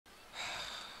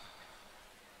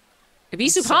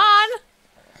Ibisupan!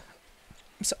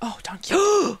 So, oh, Don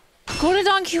Quixote. Go to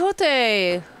Don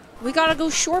Quixote! We gotta go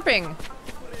shopping.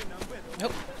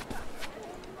 Nope.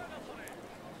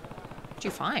 What'd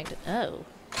you find? Oh.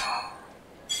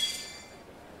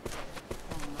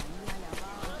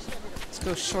 Let's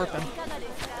go shorping.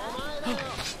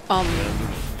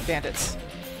 Bandits.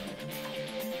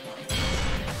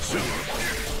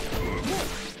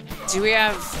 Do we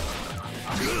have...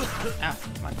 Ah,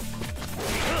 come on.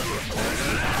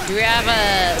 Do we have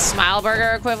a Smile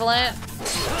Burger equivalent?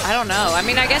 I don't know. I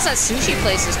mean, I guess that sushi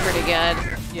place is pretty good.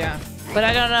 Yeah. But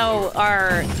I don't know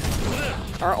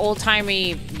our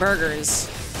old-timey burgers.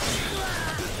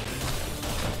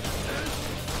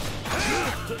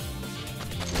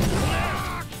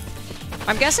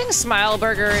 I'm guessing Smile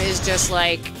Burger is just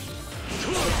like...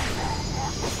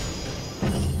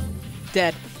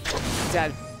 Dead.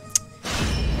 Dead.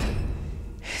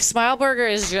 Smile Burger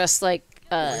is just like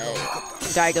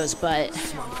Daigo's butt.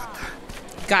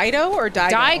 Guido or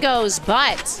Daigo? Daigo's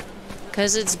butt.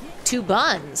 Because it's 2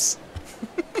 buns.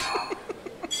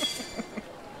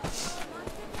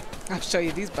 I'll show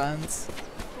you these buns.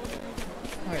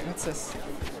 Oh, wait, what's this?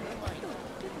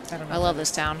 I don't know. I love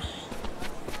this town.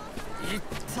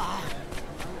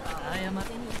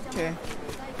 Okay.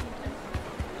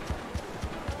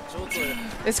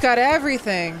 It's got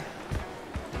everything.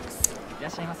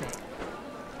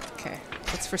 Okay.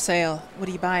 What's for sale? What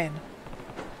are you buying?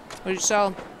 What did you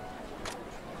sell?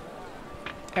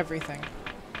 Everything.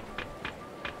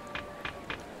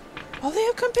 Oh, they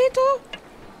have Compito?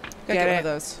 Gotta get one of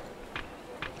those.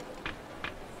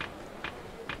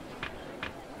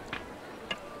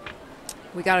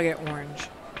 We gotta get orange.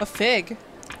 A fig?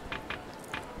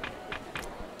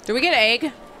 Do we get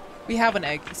egg? We have an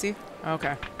egg, you see?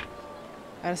 Okay.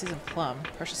 Out of season plum.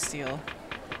 Precious steel.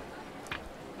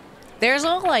 There's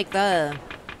all like the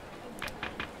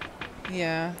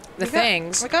Yeah.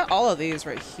 things. We got all of these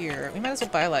right here. We might as well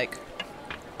buy like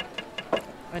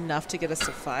enough to get us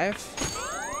to 5.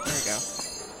 There we go.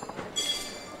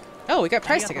 Oh, we got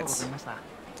price tickets.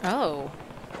 Oh.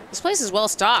 This place is well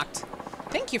stocked.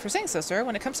 Thank you for saying so, sir.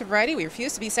 When it comes to variety, we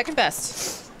refuse to be second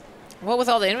best. What with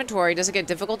all the inventory, does it get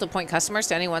difficult to point customers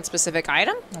to any one specific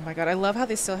item? Oh my god, I love how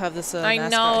they still have this I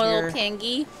mascot know, here. little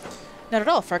Kangi. Not at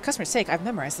all. For our customer's sake, I've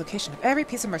memorized the location of every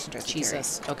piece of merchandise.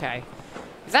 Jesus. Okay.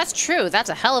 If that's true, that's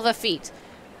a hell of a feat.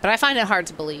 But I find it hard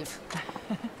to believe.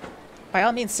 By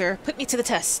all means, sir, put me to the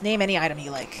test. Name any item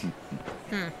you like.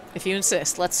 If you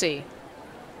insist, let's see.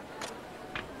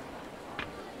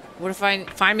 What if I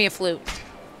find me a flute?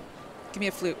 Give me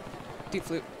a flute. Deep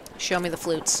flute. Show me the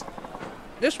flutes.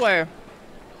 This way.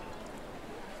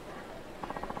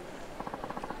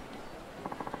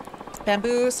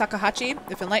 Bamboo Sakahachi.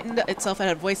 If enlightened itself had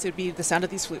a voice, it would be the sound of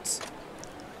these flutes.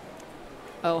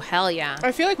 Oh, hell yeah.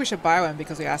 I feel like we should buy one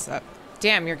because we asked that.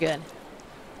 Damn, you're good.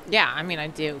 Yeah, I mean, I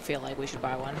do feel like we should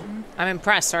buy one. I'm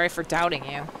impressed. Sorry for doubting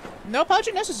you. No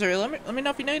apology necessary. Let me know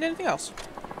if you need anything else.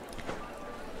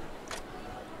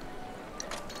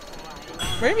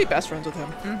 We're gonna be best friends with him.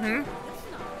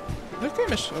 Mm-hmm. This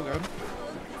game is so good.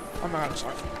 Oh my god, I'm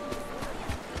sorry.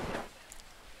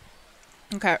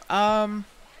 Okay,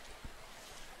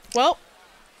 well,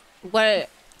 What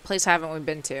place haven't we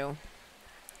been to?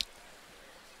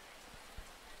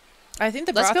 I think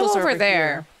the Let's brothels go are over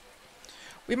there. here.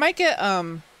 We might get,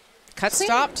 Cutscene?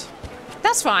 stopped.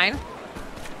 That's fine.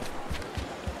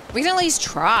 We can at least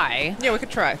try. Yeah, we could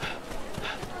try.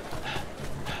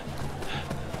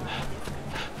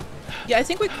 Yeah, I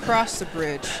think we crossed the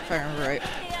bridge, if I remember right.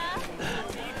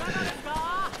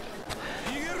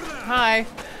 Hi.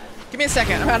 Give me a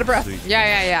second. I'm out of breath.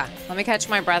 Yeah. Let me catch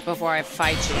my breath before I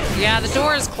fight you. Yeah, the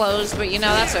door is closed, but you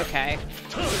know, that's okay.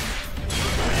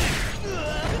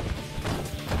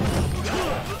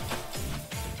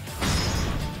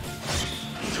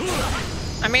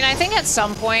 I mean, I think at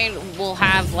some point we'll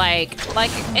have like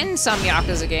in some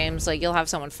Yakuza games, like you'll have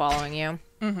someone following you.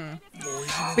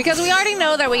 Because we already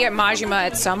know that we get Majima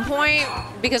at some point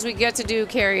because we get to do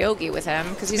karaoke with him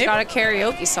because he's got a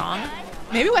karaoke song.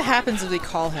 Maybe what happens is we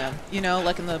call him, you know,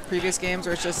 like in the previous games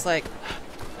where it's just like...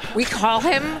 We call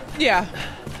him Yeah.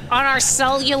 on our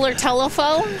cellular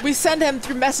telephone. We send him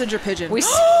through messenger pigeon. We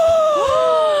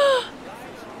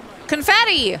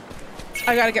confetti.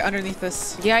 I gotta get underneath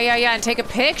this. Yeah, and take a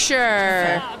picture.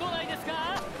 Okay.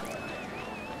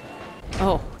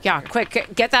 Oh, yeah, quick,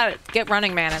 get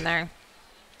Running Man in there.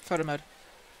 Photo mode.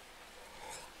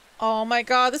 Oh my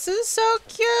god, this is so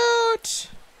cute!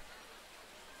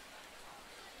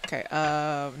 Okay,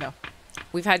 no.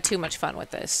 We've had too much fun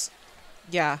with this.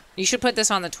 Yeah, You should put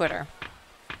this on the Twitter.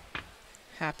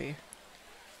 happy.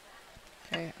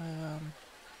 Okay,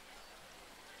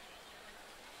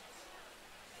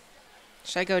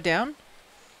 should I go down?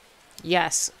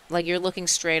 Yes, like you're looking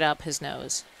straight up his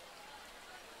nose.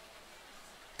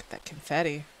 Look at that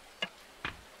confetti.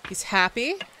 He's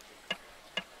happy.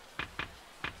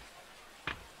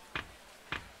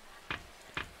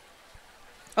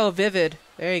 Oh, vivid.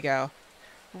 There you go.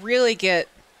 Really get...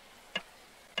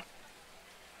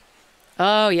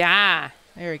 Oh, yeah.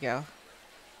 There we go.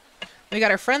 We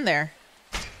got our friend there.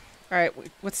 All right,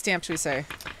 what stamp should we say?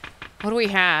 What do we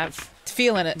have?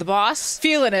 Feeling it. The boss?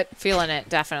 Feeling it. Feeling it.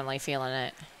 Definitely feeling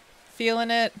it. Feeling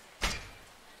it.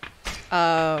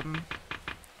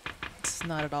 It's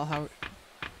not at all how...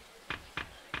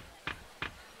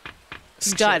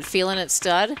 Stud. Feeling it,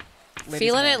 stud?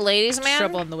 Feeling it, ladies, man?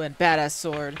 Trouble in the wind. Badass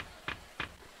sword.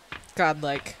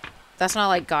 Godlike. That's not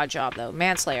like God job, though.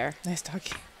 Manslayer. Nice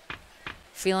doggy.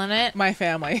 Feeling it? My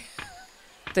family.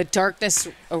 The darkness...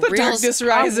 darkness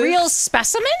rises. A real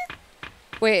specimen?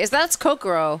 Wait, that's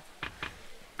Kokoro.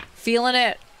 Feeling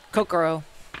it, Kokoro.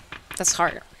 That's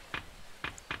hard.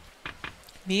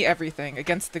 Me everything.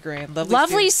 Against the grain.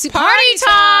 Lovely party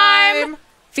time!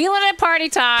 Feeling it, party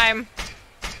time.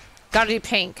 Gotta do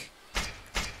pink.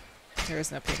 There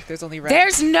is no pink. There's only red.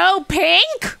 There's no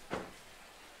pink?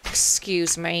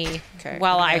 Excuse me. Okay.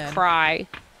 While I cry.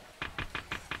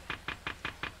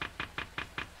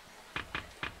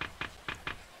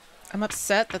 I'm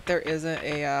upset that there isn't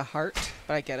a heart,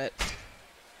 but I get it.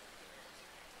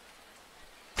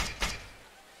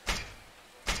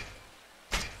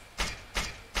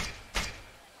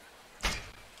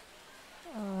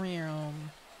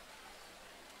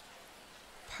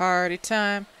 Party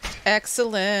time.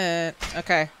 Excellent.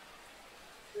 Okay.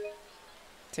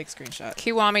 Take screenshot.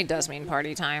 Kiwami does mean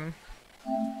party time.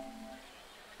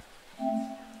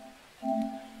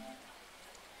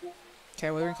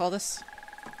 Okay, what are we gonna call this?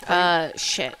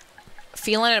 Shit.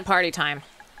 Feeling it, party time.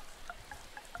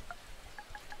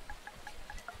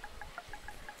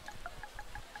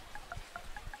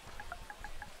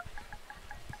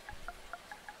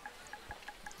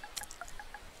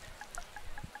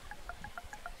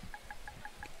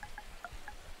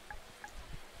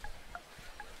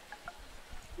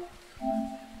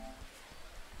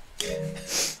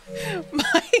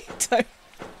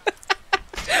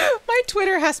 My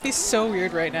Twitter has to be so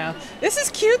weird right now. This is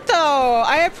cute though.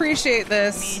 I appreciate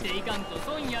this.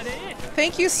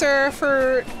 Thank you, sir,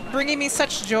 for bringing me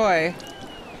such joy.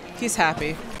 He's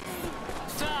happy.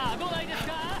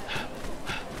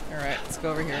 Alright, let's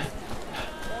go over here.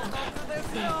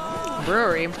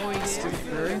 Brewery.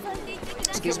 Brewery?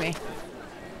 Excuse me.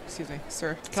 Excuse me,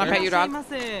 sir. Can I pet your dog?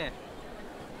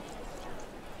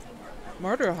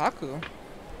 Murder Haku.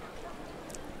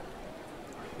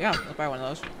 Yeah, I'll buy one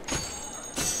of those.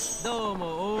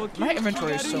 My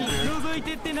inventory is so weird.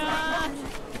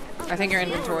 I think your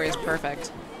inventory is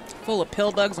perfect. Full of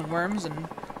pill bugs and worms and...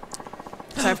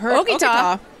 So I've heard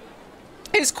Okita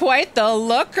is quite the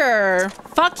looker.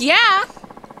 Fuck yeah!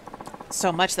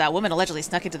 So much that woman allegedly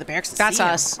snuck into the barracks to That's see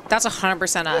us. him. That's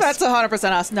 100% us. That's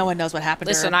 100% us. No one knows what happened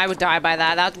to her. Listen, I would die by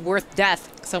that. That's worth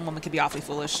death. Some woman could be awfully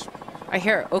foolish. I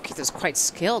hear Okita's quite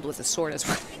skilled with the sword as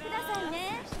well.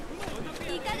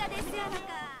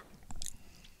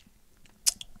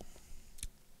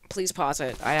 Please pause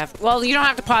it. I have... Well, you don't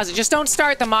have to pause it. Just don't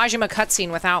start the Majima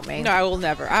cutscene without me. No, I will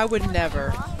never. I would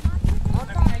never.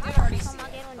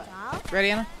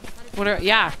 Ready, Anna?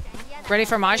 Yeah. Ready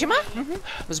for Majima?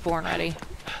 Mm-hmm. Was born ready.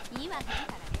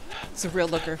 It's a real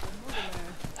looker.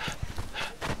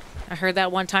 I heard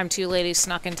that one time two ladies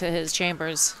snuck into his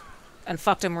chambers and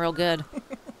fucked him real good.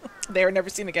 They were never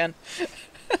seen again.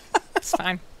 It's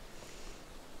fine.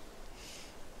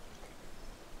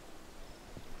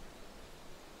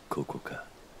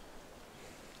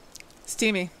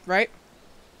 Steamy, right?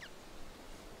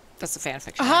 That's a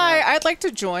fanfiction. Hi, I'd like to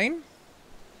join.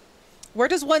 Where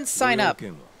does one sign up?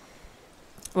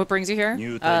 What brings you here?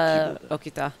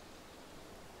 Okita.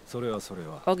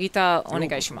 Okita,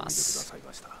 onegaishimasu.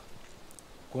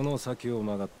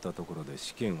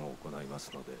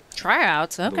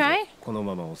 Tryouts, okay.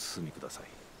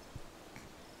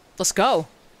 Let's go.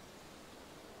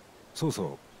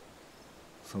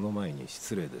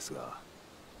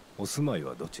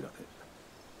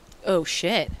 Oh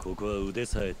shit.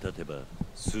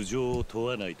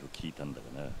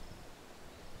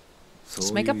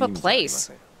 Let's make up a place.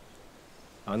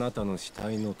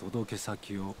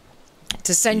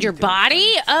 To send your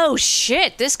body? Oh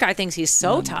shit, this guy thinks he's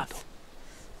so tough.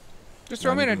 Just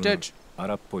throw me in a ditch.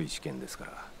 That's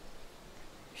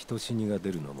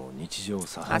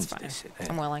fine.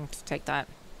 I'm willing to take that.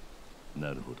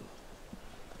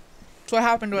 So what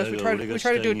happened to us? We tried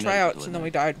to do tryouts and then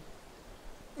we died.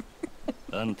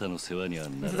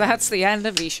 That's the end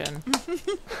of Ishin.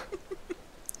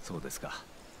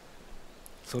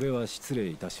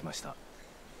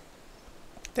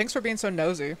 Thanks for being so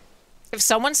nosy. If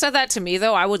someone said that to me,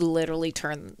 though, I would literally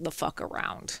turn the fuck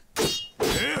around.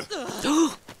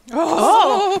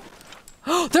 Oh!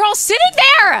 They're all sitting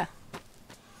there!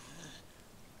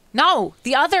 No,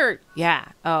 the other... Yeah.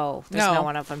 Oh, there's no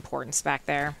one of importance back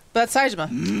there. But Saejima.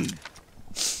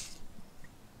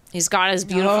 He's got his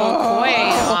beautiful koi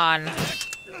on.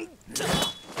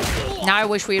 Now I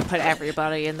wish we had put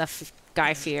everybody in the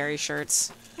Guy Fieri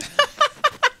shirts.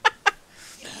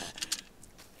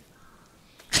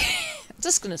 I'm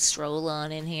just gonna stroll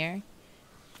on in here.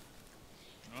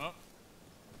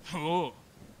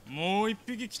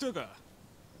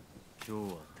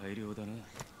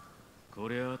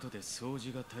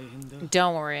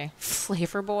 Don't worry.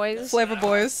 Flavor boys? Flavor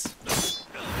boys.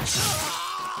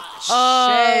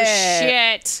 Oh,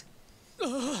 shit.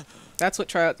 That's what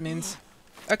tryout means.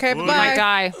 Okay, bye-bye. My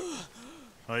guy.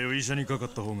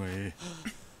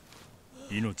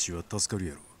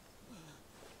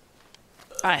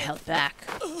 I held back.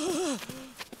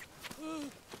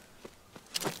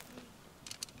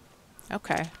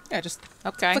 Okay. Yeah, just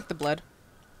okay. flick the blood.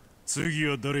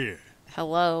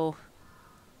 Hello.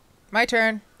 My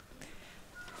turn.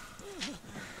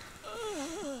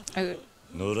 Naka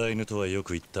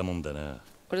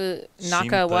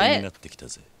what?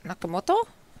 Nakamoto?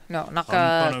 No,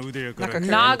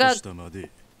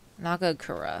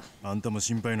 Nagakura.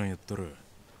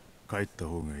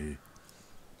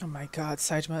 Oh my god,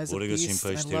 Saejima is a beast.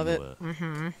 I love it.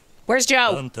 Where's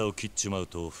Joe?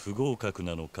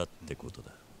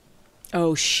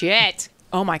 Oh shit.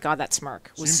 Oh my god, that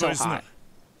smirk was so hot.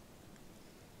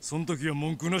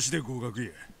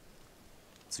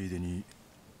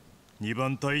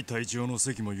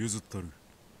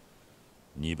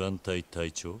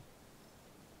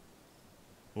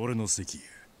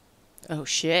 Oh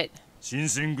shit.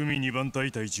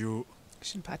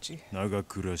 Shinpachi.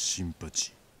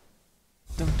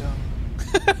 Dum dum.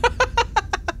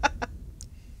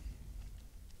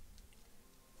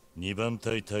 2番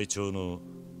隊隊長の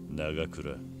長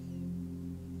倉。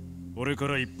俺か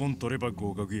ら一本取れば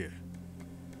合格や。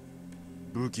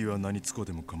武器は何使う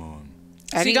ても構わん。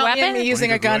So you don't need me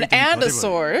using a gun and a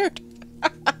sword.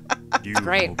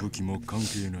 Great. 武器も関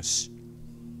係なし。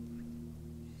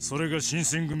それが新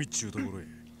選組っちゅうところや。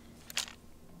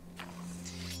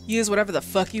Use whatever the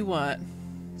fuck you want.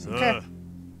 さあ、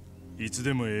いつ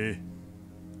でもええ。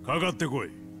かかってこい。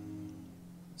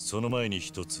その前に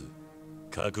一つ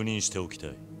確認しておきた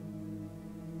い。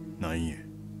なんや。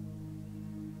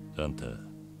あんた、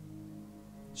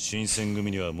新選組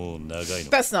にはもう長い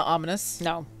の。That's not ominous.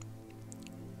 No.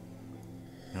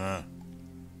 ああ。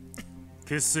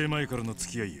結成前からの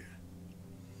付き合いや。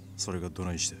それがど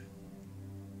ないして。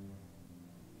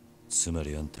つま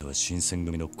りあんたは新選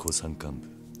組の古参幹部。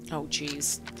Oh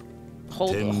jeez.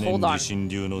 Hold on. 天然地神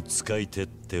流の使い手っ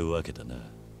てわけだな。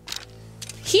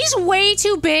He's way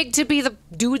too big to be the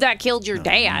dude that killed your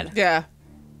dad. Yeah.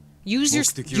 Use your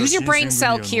brain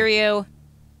cell, Kiryu.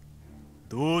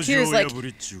 Kiryu's like,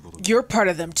 you're part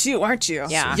of them too, aren't you?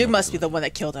 Yeah. You must be the one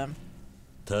that killed him.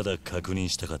 ただ確認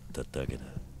したかっただけだ。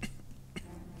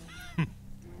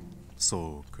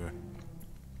そうか。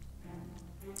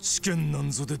試験なん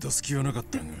ぞで出す気はなかっ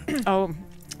たが。Oh.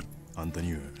 あんた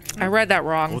には。I read that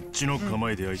wrong. こっちの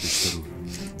構えで相手してる。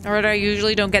I read I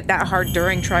usually don't get that hard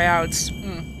during tryouts.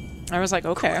 I was like,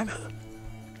 okay.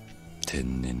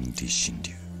 天然地神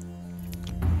流。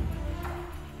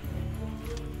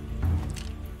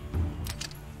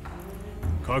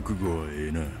覚悟はえ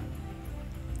えな。あ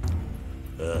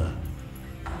あ。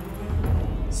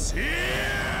せー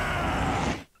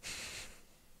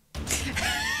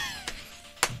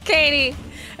Katie,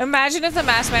 imagine if the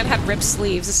Masked Man had ripped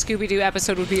sleeves. The Scooby-Doo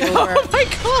episode would be over. Oh my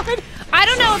god! I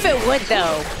don't know if it would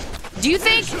though. Do you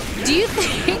think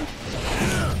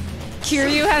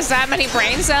Kiryu has that many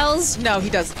brain cells? No, he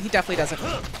does. He definitely doesn't.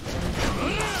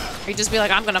 He'd just be like,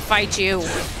 I'm gonna fight you.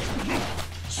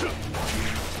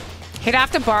 He'd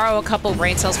have to borrow a couple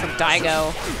brain cells from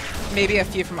Daigo. Maybe a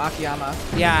few from Akiyama.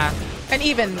 Yeah. And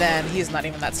even then, he's not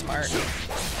even that smart.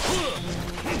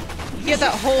 He had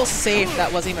that whole safe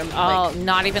that wasn't even, like,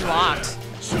 not even locked.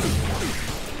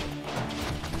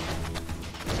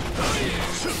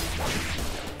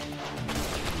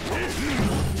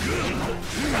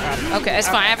 Okay, it's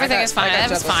fine. Everything is fine.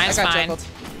 It's fine. It's fine.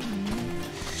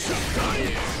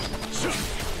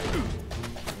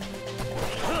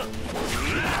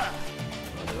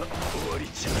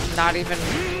 Not even.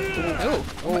 Ooh.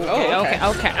 Okay,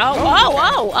 okay.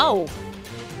 Oh.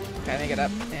 Okay, I need to get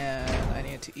up, and I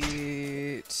need to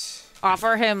eat.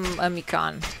 Offer him a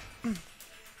mikan.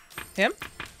 Him?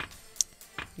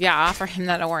 Yeah, offer him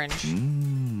that orange.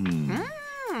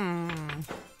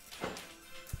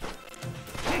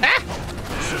 Ah!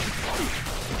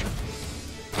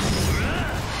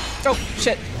 Oh,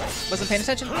 shit. Wasn't paying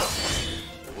attention.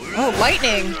 Oh,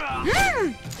 lightning.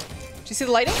 Did you see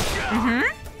the lightning?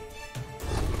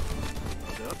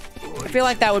 I feel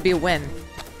like that would be a win.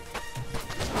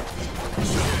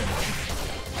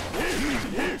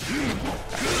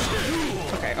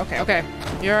 Okay.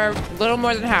 You're a little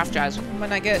more than half, Jazz.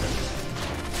 When I get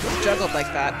juggled like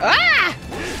that. Ah!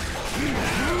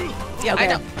 Yeah,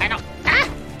 Okay. I know. Ah!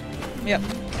 Yep.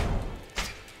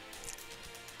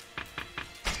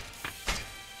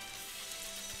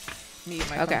 Me eat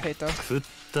my confeito. 食っ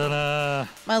たな。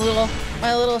 My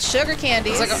little sugar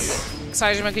candies. It's like,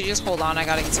 Saejima, could you just hold on? I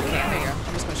gotta get some There candy. you go.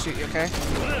 I'm just gonna shoot you, okay?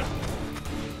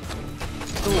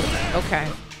 Ooh, okay.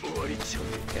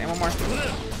 Okay, one more.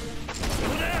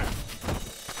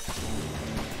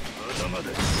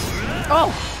 Oh!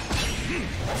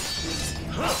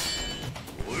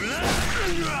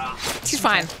 He's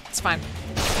fine. It's fine.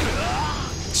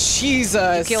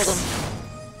 Jesus. Killed him.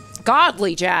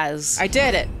 Godly Jazz. I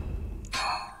did it.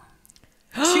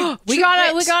 We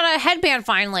got a headband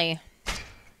finally.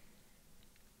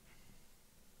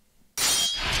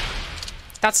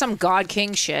 That's some God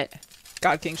King shit.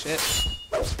 God King shit.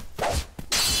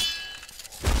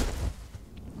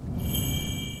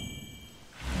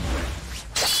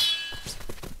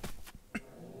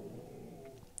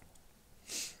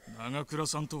 Nagakura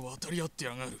さんと渡り合って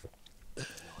やがる。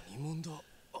何者だ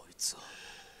あいつは。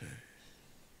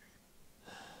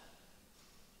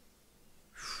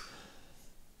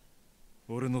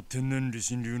俺の天然理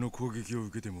心流の攻撃を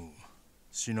受けても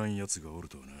しない奴がおる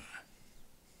とはな。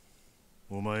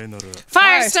お前なら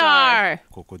Firestar!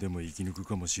 ここでも生き抜く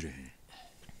かもしれへん。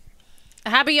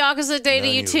 Happy Yakuza Day to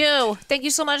you too. Thank you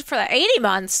so much for the 80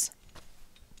 months.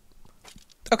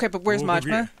 Okay, but where's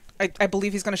Majima? I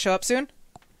believe he's gonna show up soon.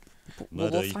 ま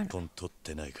だ一本取っ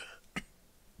てないか。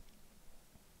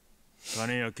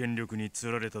金や権力に釣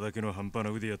られただけの半端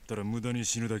な腕やったら無駄に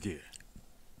死ぬだけや。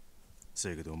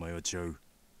せやけどお前は違う。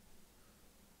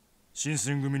新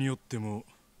選組によっても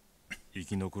生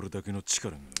き残るだけの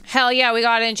力がある。 Hell yeah, we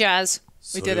got in, Jazz.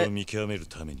 それを見極める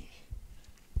ために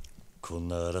こん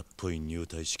な荒っぽい入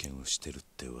隊試験をしてるっ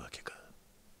てわけか。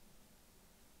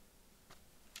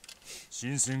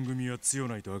新選組は強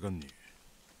ないとあかんねえ。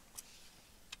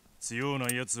強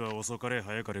ないやつは遅かれ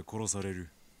早かれ殺される。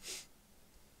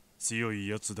強い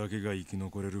やつだけが生き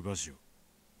残れる場所。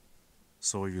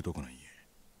そういうとこなんや。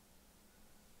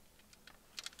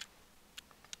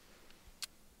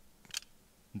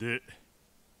で、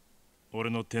俺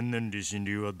の天然理心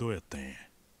流はどうやったんや。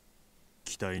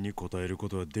期待に応えるこ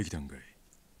とはできたんかい。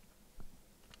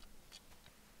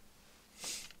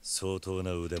相当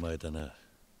な腕前だな。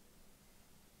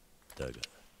だが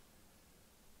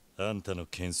あんたの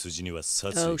剣筋には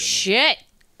殺意がない。 Oh shit!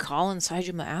 Calling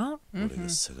Saejima out? 俺が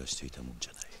探していたもんじ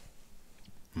ゃない。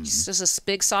 He's just a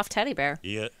big soft teddy bear.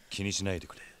 いや、気にしないで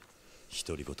くれ。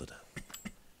独り言だ。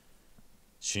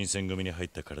新選組に入っ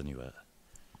たからには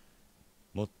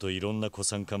もっといろんな古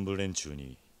参幹部連中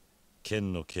に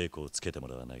剣の稽古をつけても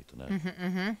らわないとな。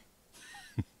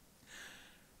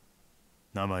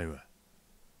名前は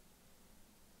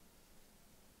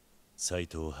斎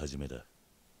藤はじめだ。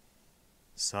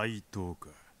斎藤か。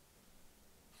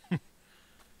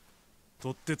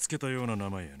取ってつけたような名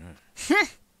前やな。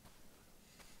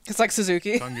It's like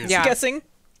Suzuki. Yeah. Guessing.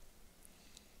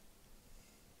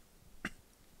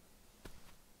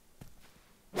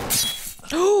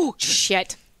 Oh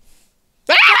shit!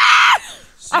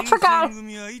 I forgot. 新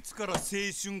組はいつから青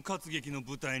春活劇の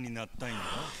舞台になったんや。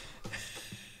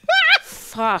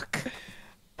 Fuck.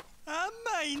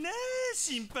 甘いな、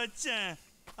新八ちゃん。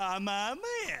甘々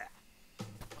や。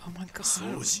 Oh my god.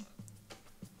 掃除。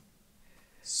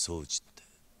掃除って。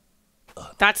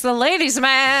 That's the ladies'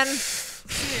 man.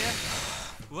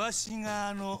 わし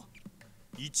が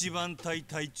一番隊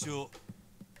隊長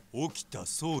沖田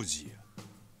総司や。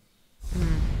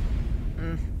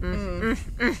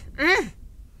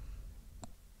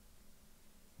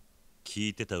聞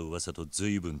いてた噂と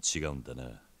随分違うんだ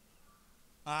な。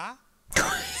あ？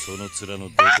その面の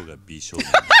どこが美少年。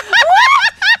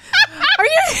 Are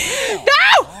you? No!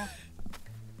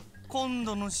 今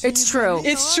度の It's true.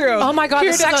 It's true. Oh my god, the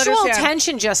Kira doesn't sexual understand.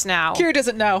 tension just now. Kira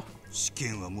doesn't know. 試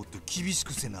験はもっと厳し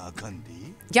くせなあかんで。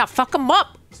 Yeah, fuck him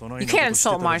up. その You ような can't ことして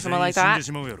た insult ら Majima 全員 like 死ん that. で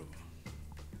しまうやろ。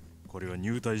これは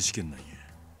入隊試験なんや。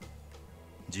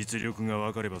実力が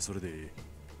分かればそれでいい。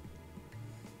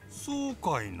そう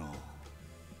かいな。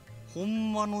ほ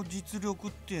んまの実力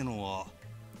っていうのは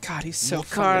God, he's so もっ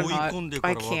と fucking 追い hot. 込んでか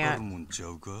I ら分かる can't. もんちゃ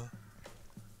うか。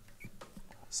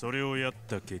それをやっ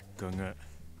た結果が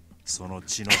その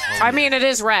血の I mean, it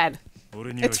is red.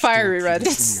 It's fiery red.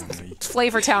 It's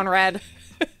Flavor Town red.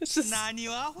 It's just, 何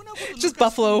をアホなこと just 抜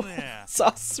かす buffalo んね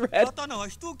sauce red. 刀は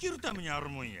人を切るためにある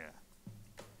もんや。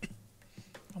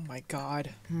 Oh my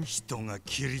god. 人が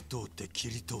切り通って切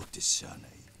り通ってしゃあな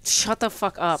い。 Shut the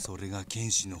fuck up. それが剣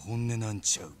士の本音なん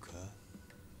ちゃうか。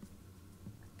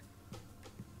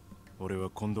俺は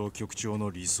近藤局長の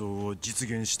理想を実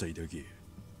現したいだけ。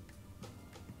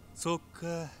そっ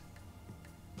か。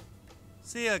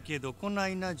せやけどこな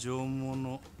いな上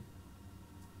物。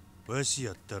わし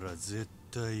やったら絶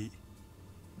対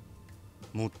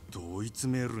もっと追い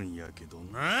詰めるんやけど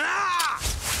な。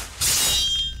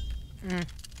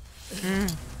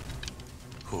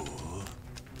ほう、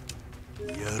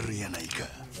やるやないか。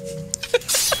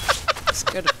 It's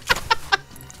good.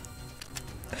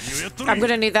 I'm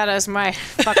gonna need that as my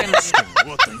fucking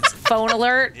phone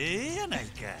alert. ええやない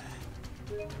か。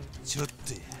ちょっ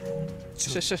とや。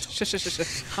 Shush, shush, shush, shush,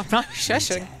 shush. I'm not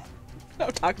shushing.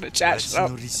 I'm talking to わ chat. し Shut の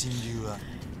up. 理心流は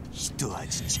一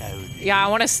味ちゃうで。 Yeah, I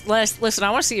want to listen. I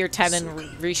want to see your ten and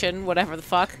Rishin, whatever the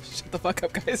fuck. Shut the fuck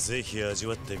up, guys. ぜひ味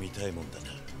わってみたいもんだな。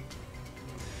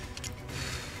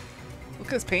 Look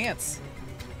at his pants.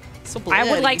 So I bloody.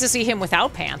 would like to see him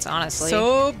without pants, honestly.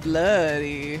 So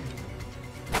bloody.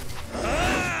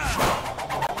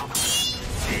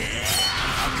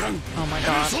 Oh my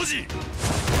god. ソジ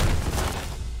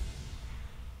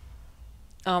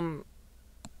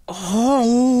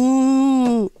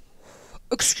Oh.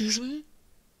 Excuse me.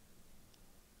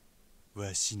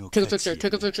 わしの Take a 勝ち picture.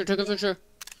 Take a picture. Take a picture.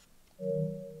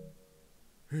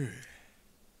 引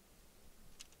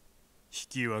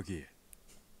き分け。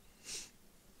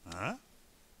あ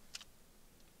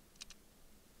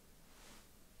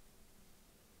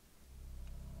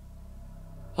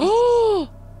Oh.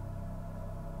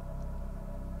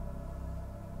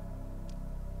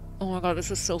 Oh my god, this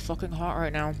is so fucking hot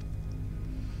right now.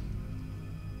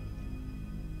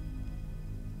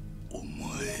 お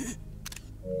前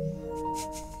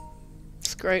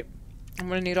It's great. I'm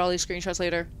gonna need all these screenshots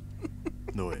later.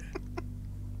 どうや。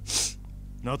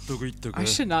納得いったか。 I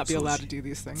should not be allowed to ソジ do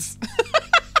these things.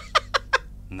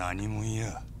 何もん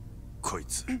やこい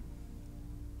つ。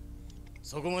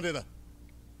そこまでだ。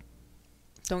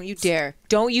 Don't you dare.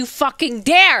 Don't you fucking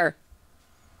dare!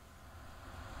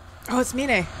 Oh, it's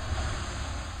Mine.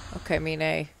 Okay,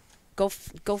 Mine. Go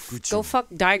fuck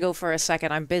Daigo for a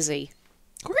second. I'm busy.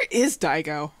 Where is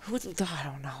Daigo? I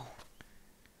don't know.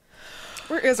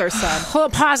 Where is our son?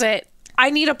 Hold, pause it. I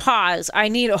need a pause. I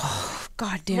need. Oh,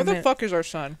 god damn Where it. the fuck is our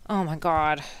son? Oh my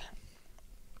god.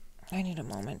 I need a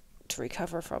moment to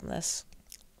recover from this.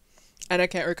 And I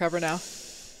can't recover now.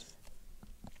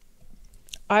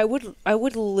 I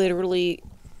would literally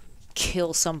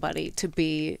kill somebody to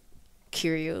be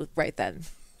Kiryu right then.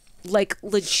 Like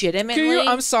legitimately. Kiryu,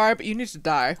 I'm sorry, but you need to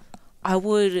die. I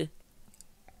would.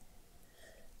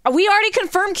 We already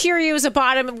confirmed Kiryu was a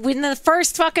bottom in the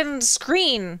first fucking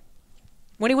screen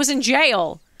when he was in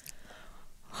jail.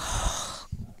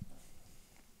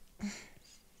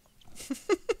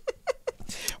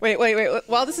 Wait.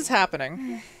 While this is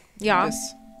happening. Yeah.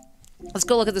 Yes. Let's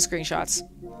go look at the screenshots.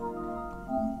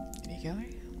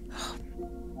 Gallery?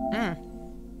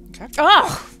 Okay.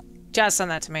 Oh! Jazz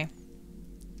send that to me.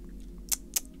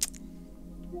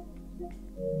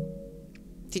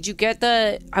 Did you get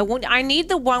the... I need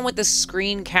the one with the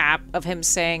screen cap of him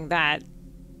saying that...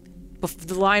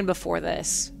 The line before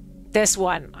this. This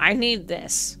one. I need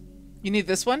this. You need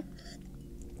this one?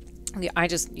 Yeah, I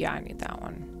need that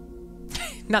one.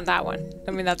 Not that one.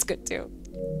 I mean, that's good too.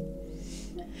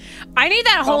 I need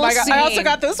that whole Oh my god, scene. I also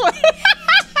got this one.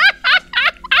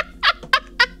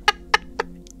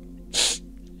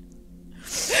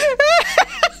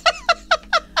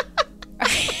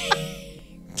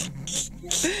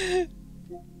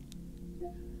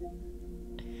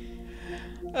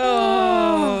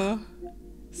 Oh,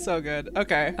 so good.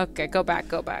 Okay. Okay, go back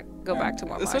to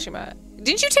more This one? Mashima.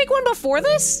 Didn't you take one before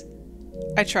this?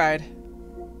 I tried.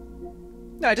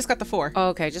 No, I just got the 4. Oh,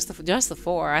 okay, just the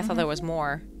 4. I thought there was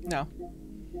more. No.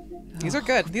 These are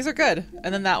good. These are good.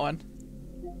 And then that one.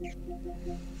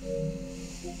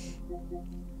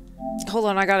 Hold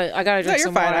on, I gotta No, drink you're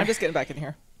some fine. water. I'm just getting back in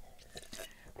here.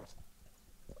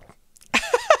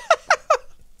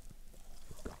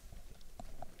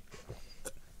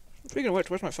 Speaking of which,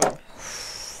 where's my phone?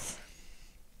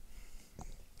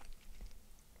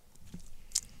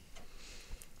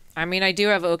 I mean, I do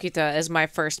have Okita as my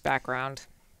first background.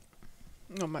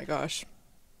 Oh my gosh.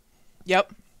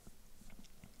 Yep.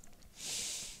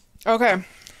 Okay.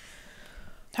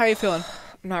 How are you feeling?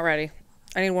 I'm not ready.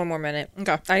 I need one more minute.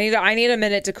 Okay. I need a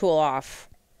minute to cool off.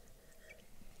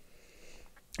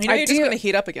 You know, you're just going to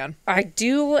heat up again. I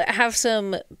do have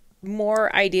some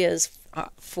more ideas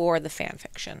for the fan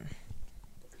fiction.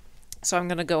 So I'm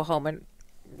going to go home and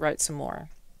write some more.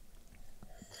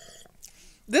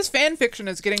 This fan fiction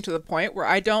is getting to the point where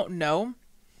I don't know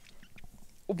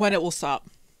when it will stop.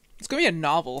 It's going to be a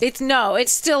novel.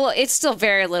 It's still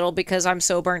very little because I'm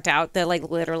so burnt out that like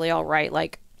literally I'll write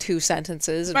like 2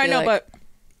 sentences. And I know, like, but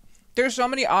there's so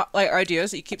many like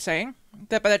ideas that you keep saying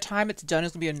that by the time it's done,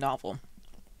 it's going to be a novel.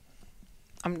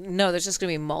 No, there's just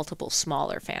going to be multiple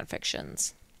smaller fan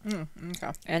fictions.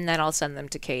 Okay. And then I'll send them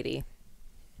to Katie.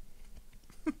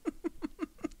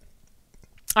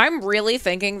 I'm really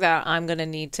thinking that I'm going to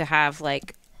need to have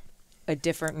like a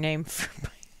different name for my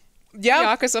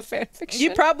Yakuza fan fiction.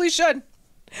 You probably should.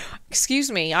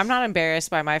 Excuse me, I'm not embarrassed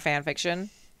by my fan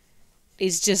fiction.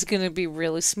 It's just going to be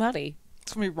really smutty.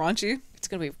 It's going to be raunchy. It's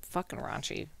going to be fucking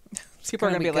raunchy. People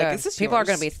are going to be like, is this People yours? are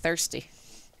going to be thirsty.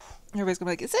 Everybody's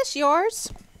going to be like, is this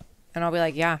yours? And I'll be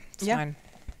like, yeah, it's fine.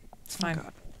 It's fine. Oh,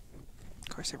 God.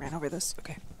 Of course I ran over this.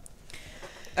 Okay.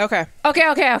 Okay.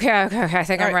 Okay. I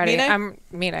think I'm ready. Mine? I'm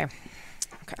Mine.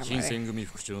 Okay, I'm 新 ready. 選組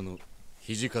副長の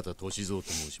土方歳三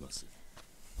と申します。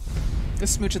 The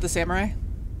smooch of the samurai.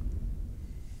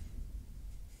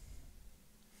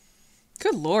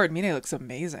 Good lord, Mine looks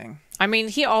amazing. I mean,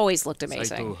 he always looked 斉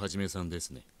藤 amazing. はじめさんで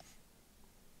すね。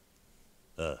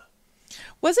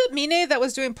 Was it Mine that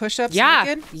was doing push-ups Yeah,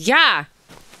 naked? yeah.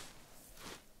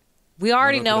 We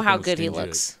already あなた know 方 how の good he 視点試合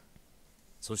looks.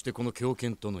 そしてこの狂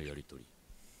犬とのやりとり、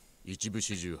一部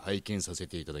始終拝見させ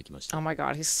ていただきました。 Oh my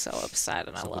god, he's so upset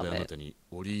and I そこで love あな it. たに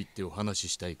折り入ってお話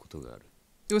ししたいことがある。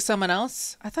 It was someone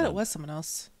else? I thought it was someone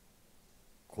else.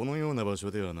 このような場所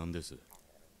では何です。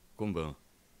今晩、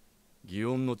祇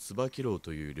園の椿楼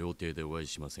という料亭でお会い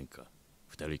しませんか。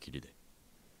二人きりで。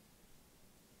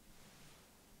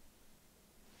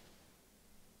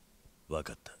わ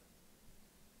かった。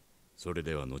それ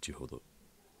では後ほど。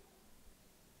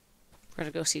 We're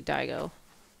gonna go see Daigo.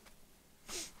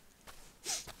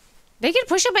 Naked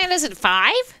Push-Up Man is at 5?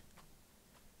 I'm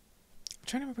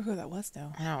trying to remember who that was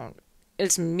now. I don't.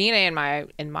 It's Mine in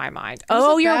my mind. was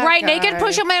Oh, a you're bad right. Naked guy.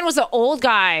 Push-Up Man was the old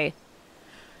guy.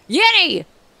 Yeti!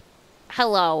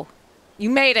 Hello. You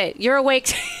made it. You're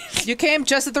awake. You came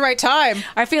just at the right time.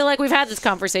 I feel like we've had this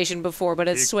conversation before, but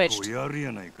it's 結構 switched. やる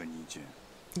やないか兄ちゃん。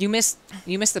 You missed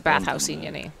the bathhouse scene,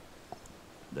 Yeti.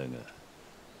 だが、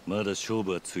まだ勝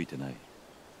負はついてない。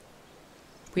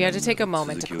 We had to take a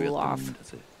moment to cool off.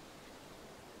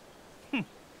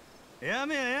 や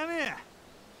めやめ。今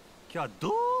日はど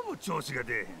うも調子が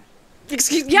出えへん。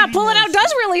 Excuse yeah, pull it out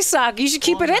does really suck. You should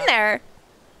keep it in there.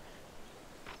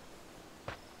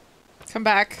 Come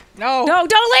back. No. No,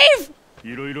 don't leave!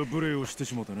 いろいろ無礼をして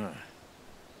しもたな。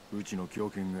うちの狂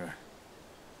犬が。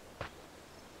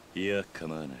いや、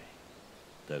構わない。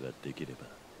だができれば。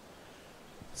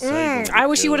I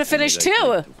wish you would have finished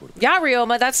too. Yeah,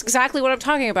 Ryoma, that's exactly what I'm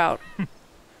talking about.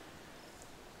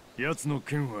 奴の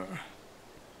剣は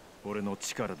俺の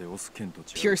力で押す剣と違う。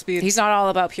 Pure speed. He's not all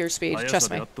about pure speed, 速さ trust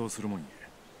で me. 圧倒するもんや。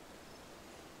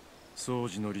宗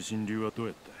司の理心流はどう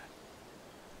やった？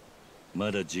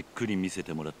まだじっくり見せ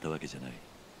てもらったわけじゃない。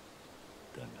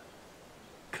だが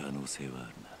可能性はある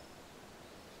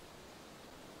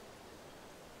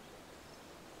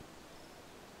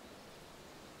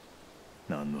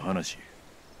な。何の話？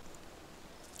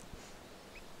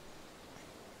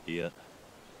いや、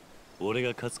俺が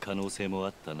勝つ可能性もあ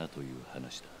ったなという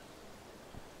話だ。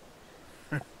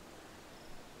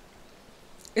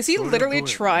 Is he literally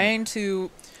trying to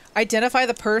identify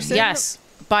the person? Yes.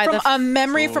 By From the a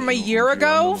memory from a year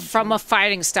ago? from a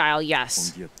fighting style,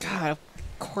 yes. God, of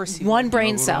course he One would.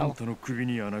 brain cell. の首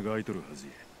に穴が開いとるはず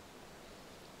や。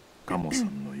カモさ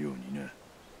んのようにな。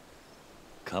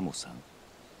カモさん。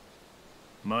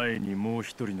前にもう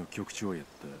一人の局長やっ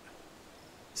た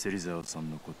芹沢さ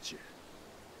んのこっち。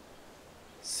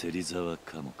芹沢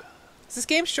カモか。 Is this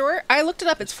game short? I looked it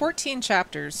up. It's 14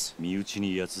 chapters. 身内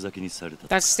に八つ咲きにされた。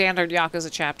 That's standard Yakuza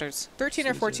chapters. 13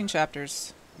 or 14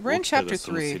 chapters. We're in chapter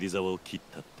 3. 芹沢を切っ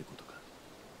たってことか。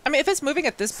 I mean, if it's moving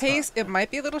at this pace, it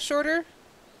might be a little shorter.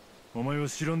 お前は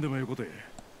知らんでもよことや。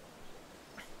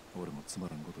俺もつま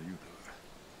らんこと言うたわ。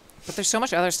 But there's so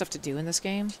much other stuff to do in this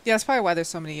game. Yeah, that's probably why there's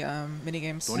so many mini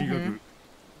games. とにかく、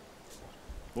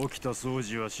沖田総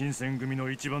司は新選組の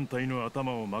一番隊の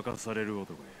頭を任される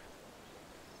男や。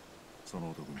そ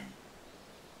の男に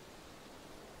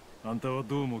あんたは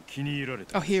どうも気に入られ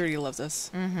た。 Oh, he already loves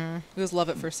us. It was love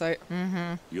at first sight.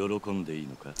 喜んでいい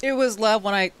のか。 It was love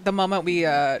when the moment we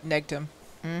negged him.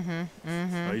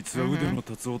 あいつは腕の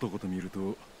立つ男と見る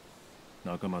と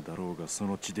仲間だろうがそ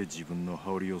の血で自分の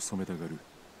羽織を染めたがる。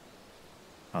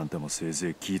あんたもせいぜ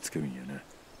い気ぃつけるんやな。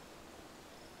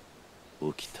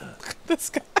Okita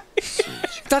This guy.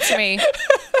 That's me.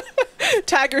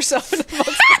 Tag yourself in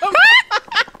amongst them.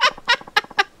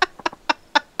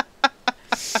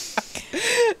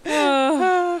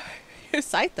 You're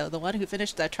Saito, the one who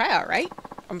finished the tryout, right?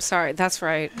 I'm sorry. That's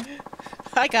right.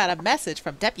 I got a message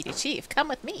from Deputy Chief. Come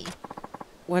with me.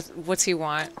 What's he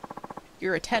want?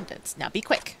 Your attendance. Now be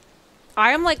quick.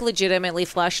 I am like legitimately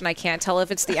flushed, and I can't tell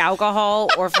if it's the alcohol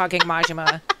or fucking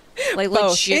Majima. Like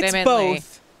Both. legitimately.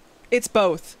 It's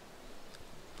both.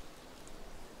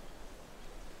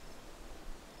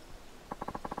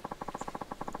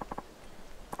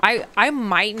 I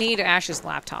might need Ash's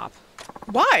laptop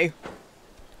Why?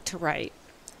 to write.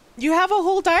 You have a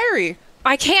whole diary.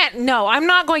 I can't. No, I'm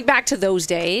not going back to those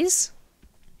days.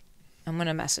 I'm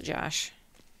gonna message Ash.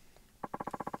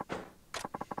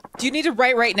 Do you need to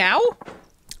write right now?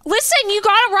 Listen, you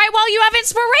gotta write while you have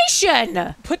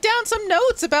inspiration. Put down some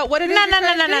notes about what it is.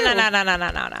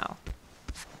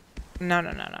 No.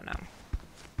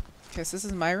 Okay, so this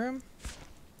is my room.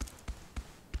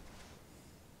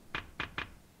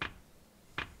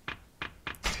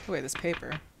 Wait, this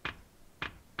paper.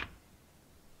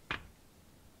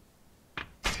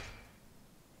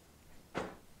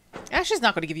 Ash is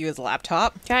not going to give you his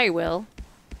laptop. Yeah, he will.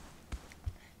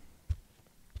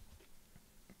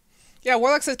 Yeah,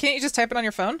 Warlock says, can't you just type it on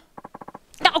your phone?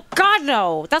 No, God,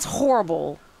 no. That's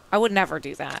horrible. I would never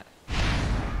do that.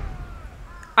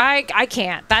 I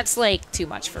can't. That's, like, too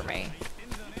much for me.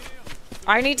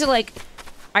 I need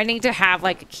to have,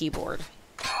 like, a keyboard.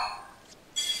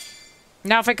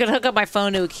 Now, if I could hook up my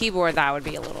phone to a keyboard, that would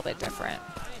be a little bit different.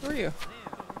 Who are you?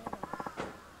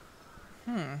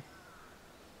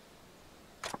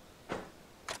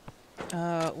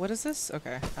 What is this?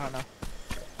 Okay, I don't know.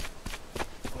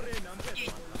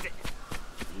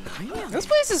 This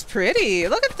place is pretty.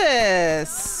 Look at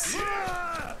this.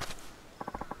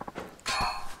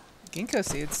 Ginkgo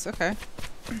seeds. Okay.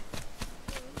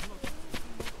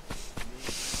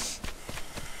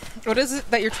 What is it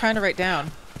that you're trying to write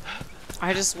down?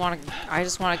 I just want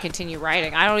to continue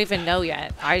writing. I don't even know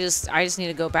yet. I just need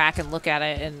to go back and look at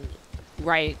it and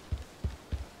write.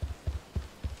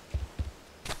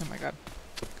 Oh my god.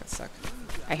 That suck.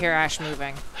 I hear Ash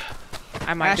moving.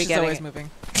 I might Ash be is getting always it. moving.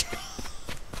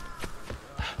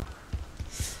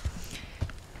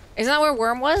 Isn't that where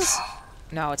Worm was?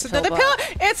 No, it's Another Pillbug. pill.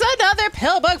 It's another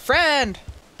pillbug friend.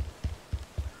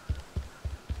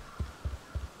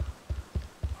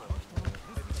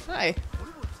 Hi.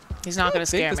 He's not Look how going to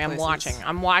scare big me. this I'm place watching. is.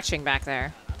 I'm watching back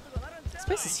there. This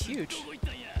place is huge.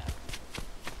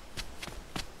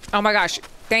 Oh my gosh.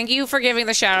 Thank you for giving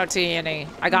the shout out to Yini.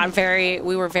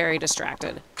 We were very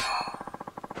distracted.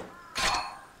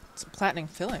 Some platinum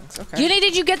fillings. Okay. Yini,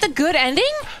 did you get the good ending?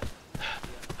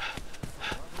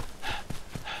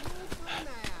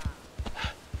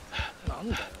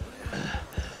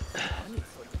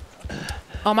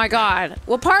 Oh my god.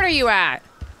 What part are you at?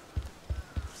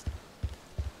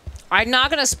 I'm not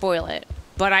gonna spoil it,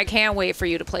 but I can't wait for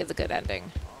you to play the good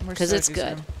ending. Where's Because it's Soji's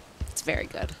good. room? It's very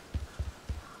good.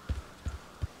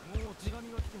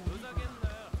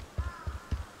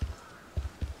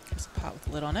 There's a pot with a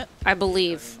lid on it. I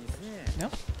believe.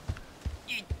 Nope.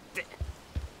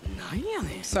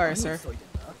 Sorry, sir.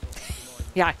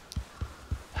 Yeah.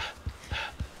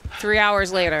 3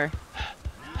 hours later.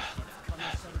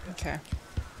 Okay.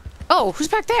 Oh, who's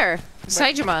back there?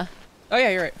 Saijima. Oh yeah,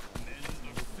 you're right.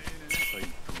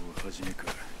 初めか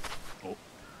らお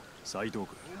斉藤君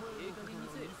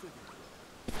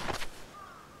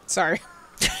Sorry.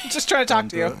 Just trying to talk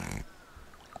to you.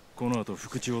 この後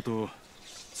副長と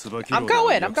椿 I'm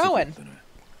going. I'm going.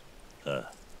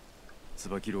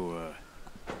 椿楼は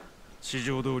四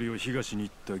条通りを東に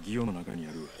行った祇園の中に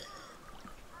ある。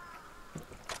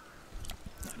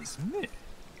何すんね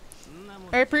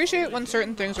I appreciate when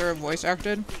certain things are voice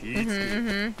acted.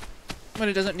 When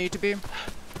it doesn't need to be.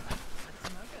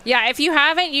 Yeah, if you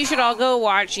haven't, you should all go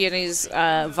watch Yini's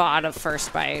VOD of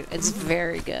First Bite. It's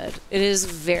very good. It is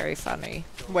very funny.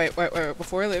 Wait.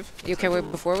 Before I leave. Okay,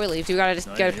 wait, before we leave, do you gotta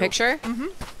just get a picture?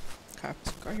 Okay,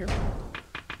 let's go here.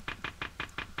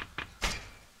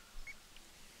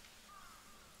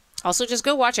 Also, just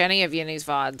go watch any of Yini's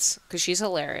VODs, because she's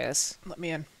hilarious. Let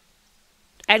me in.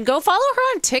 And go follow her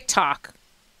on TikTok.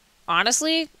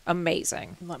 Honestly,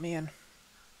 amazing. Let me in.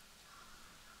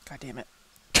 God damn it.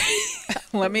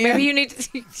 Let me Maybe in. you need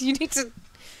to, you need to.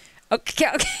 Okay.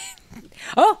 Okay.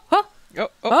 Oh. Oh.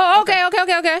 Oh, Okay. Okay.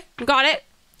 Okay. Okay. We got it.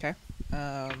 Okay.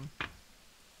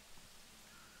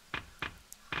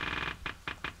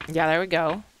 Yeah. There we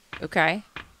go. Okay.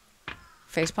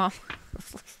 Facepalm.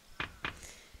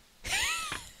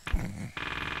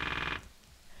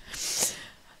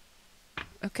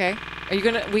 Okay. Are you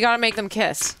gonna? We gotta make them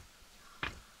kiss.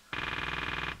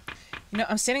 You know,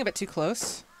 I'm standing a bit too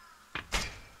close. Let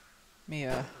me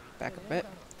back a bit.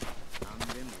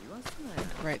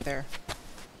 Right there.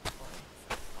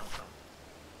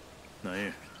 なん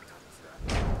や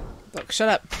Look, shut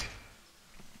up.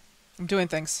 I'm doing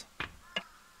things.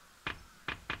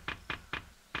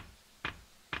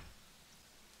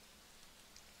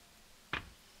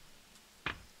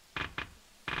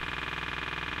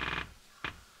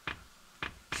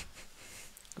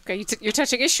 Okay. You're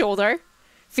touching his shoulder,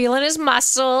 feeling his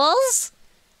muscles.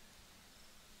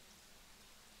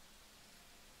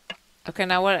 Okay.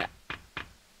 Now what?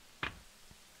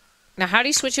 Now how do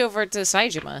you switch over to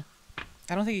Saejima?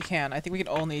 I don't think you can. I think we can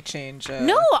only change.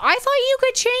 No, I thought you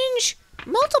could change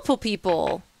multiple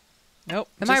people. Nope.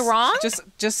 Am I wrong?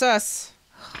 Just us.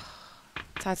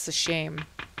 That's a shame.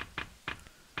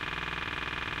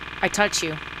 I touch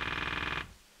you.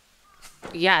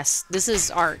 Yes, this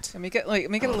is art. Make it a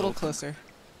little closer.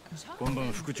 今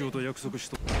晩副長と約束し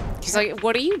と He's like,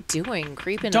 what are you doing,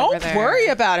 creeping over Don't there? worry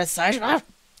about it, Saejima.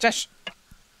 Josh.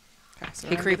 Okay, so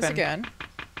Hey, we're gonna do this creeping. again.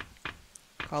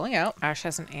 Calling out. Ash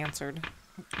hasn't answered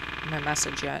my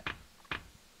message yet.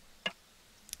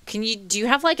 Do you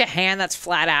have like a hand that's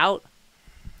flat out?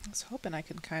 I was hoping I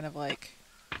could kind of like.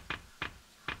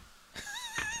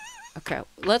 Okay,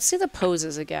 let's see the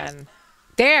poses again.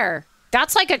 There!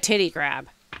 That's like a titty grab.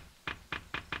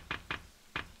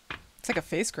 It's like a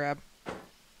face grab.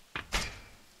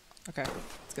 Okay,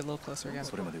 let's get a little closer again.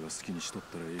 それまでは好きにしとっ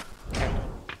たらいい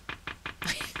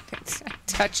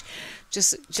Touch,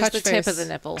 just Touch the face. tip of the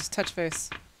nipples. Just touch face.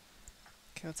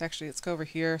 Okay, let's go over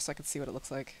here so I can see what it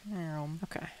looks like.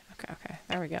 Okay.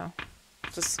 There we go.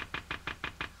 Just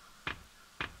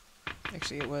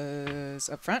Actually, it was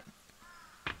up front.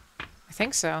 I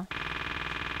think so.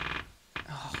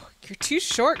 Oh, you're too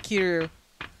short, Kiru.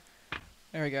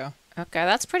 There we go. Okay,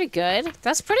 that's pretty good.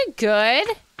 That's pretty good.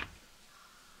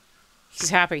 He's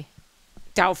happy.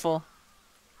 Doubtful.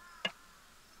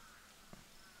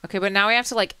 Okay, but now we have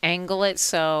to like angle it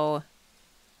so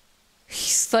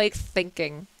he's like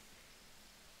thinking.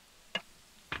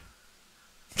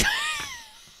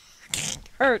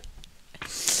 Hurt.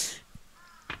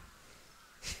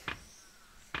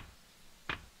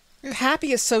 Your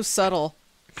happy is so subtle.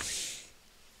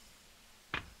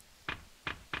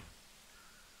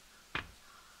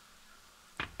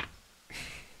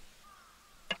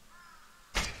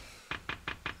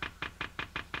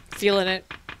 Feeling it.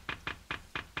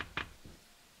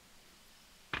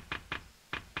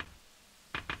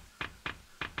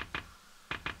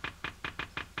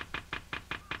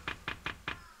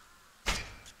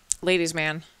 Ladies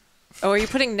man. Oh, are you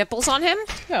putting nipples on him?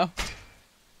 No.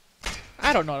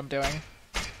 I don't know what I'm doing.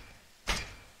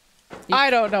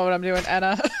 I don't know what I'm doing,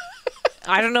 Anna.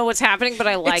 I don't know what's happening, but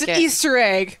I like it's an it. Easter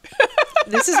egg.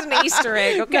 This is an Easter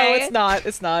egg, okay? No, it's not.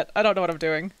 It's not. I don't know what I'm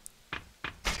doing.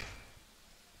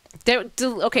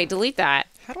 Okay, delete that.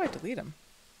 How do I delete him?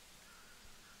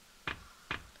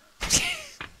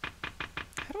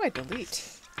 How do I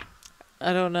delete?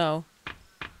 I don't know.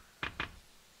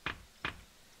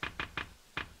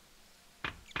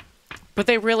 But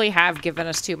they really have given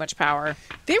us too much power.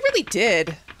 They really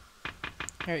did.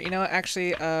 Here, you know what?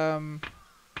 Actually,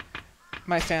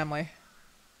 my family.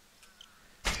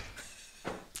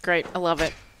 Great, I love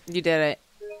it. You did it.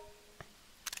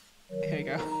 Here you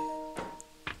go.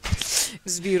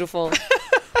 It's beautiful.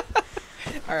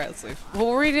 All right, let's leave. What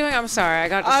were we doing? I'm sorry, I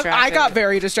got distracted. I got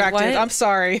very distracted. What? I'm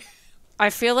sorry. I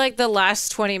feel like the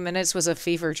last 20 minutes was a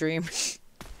fever dream.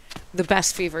 The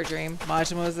best fever dream.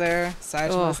 Majima was there.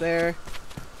 Saejima was there.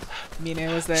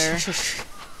 Mine was there.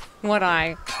 One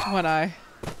eye. One eye.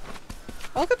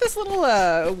 Oh, look at this little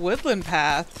woodland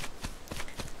path.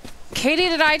 Katie,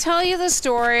 did I tell you the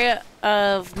story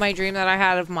of my dream that I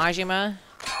had of Majima?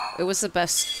 It was the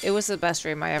best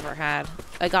dream I ever had.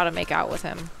 I got to make out with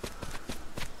him.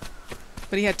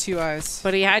 But he had two eyes.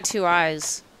 But he had two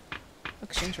eyes.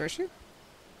 Exchange virtue?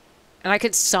 And I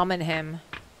could summon him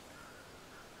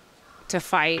to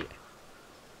fight.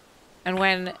 And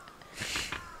when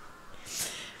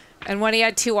he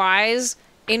had two eyes,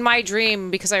 in my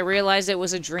dream, because I realized it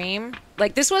was a dream,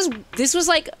 like this was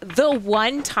like the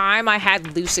one time I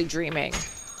had lucid dreaming,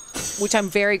 which I'm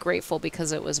very grateful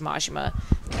because it was Majima.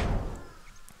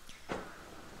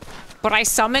 But I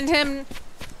summoned him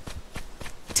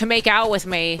to make out with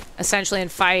me, essentially,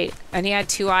 and fight. And he had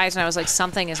 2 eyes, and I was like,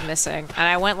 something is missing. And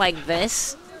I went like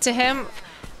this to him,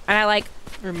 and I like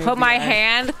put my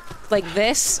hand like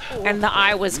this, and the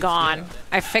eye was gone.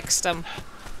 I fixed him.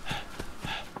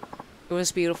 It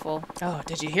was beautiful. Oh,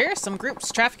 did you hear? Some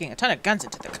groups trafficking a ton of guns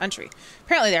into the country.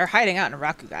 Apparently they're hiding out in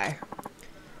Rakugai.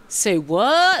 Say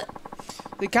what?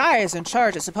 The guy is in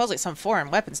charge is supposedly some foreign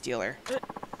weapons dealer.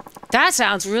 That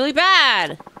sounds really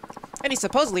bad. And he's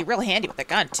supposedly real handy with a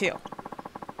gun, too.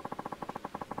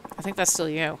 I think that's still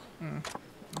you.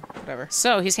 Whatever.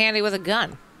 So, he's handy with a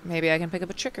gun. Maybe I can pick up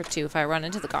a trick or two if I run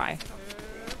into the guy.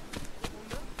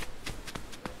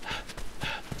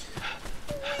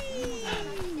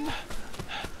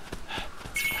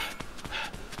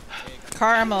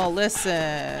 Carmel,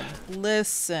 listen.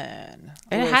 Listen.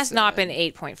 And it has not been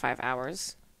 8.5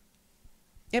 hours.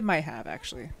 It might have,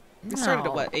 actually. We started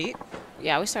at, what, 8?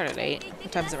 Yeah, we started at 8.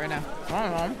 What time is it right now?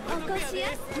 I don't know.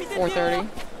 4:30.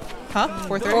 Huh?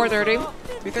 4:30? 4:30.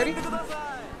 3:30?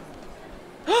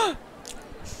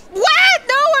 What?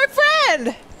 No, our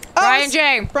friend! Brian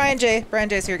J. Brian J. Brian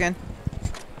J's here again.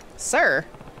 Sir.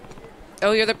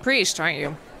 Oh, you're the priest, aren't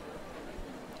you?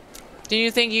 Do you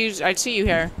think I'd see you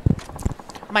here?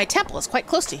 My temple is quite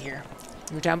close to here.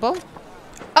 Your temple?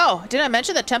 Oh, didn't I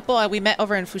mention the temple we met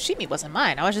over in Fushimi wasn't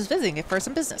mine? I was just visiting it for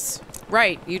some business.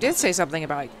 Right, you did say something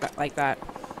about like that.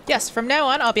 Yes, from now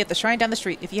on, I'll be at the shrine down the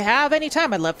street. If you have any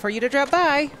time, I'd love for you to drop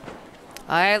by.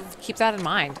 I'll keep that in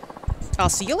mind. I'll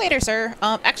see you later, sir.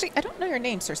 Actually, I don't know your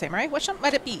name, Sir Samurai. What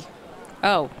might it be?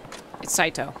 Oh, it's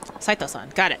Saito. Saito-san.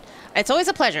 Got it. It's always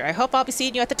a pleasure. I hope I'll be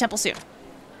seeing you at the temple soon.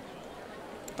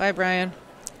 Bye, Brian.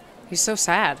 He's so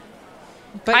sad.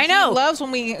 But I know. He loves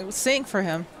when we sing for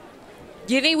him.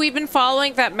 Giddy, we've been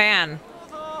following that man.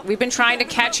 We've been trying to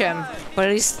catch him, but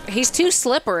he's too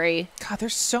slippery. God,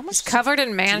 there's so much. He's covered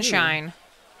in manshine.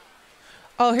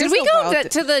 Oh, here's Did we go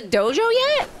to the dojo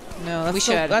yet? No, we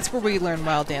should. That's where we learn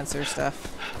wild dancer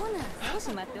stuff.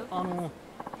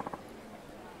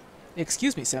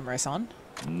 Excuse me, Samurai-san.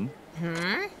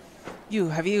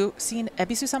 Have you seen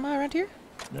Ebisu-sama around here?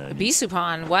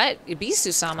 Ibisupan? What?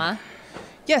 Ibisu-sama?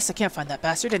 Yes, I can't find that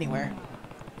bastard anywhere.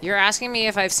 You're asking me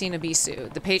if I've seen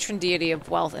Ibisu, the patron deity of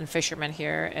wealth and fishermen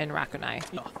here in Rakunai.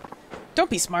 Don't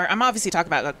be smart. I'm obviously talking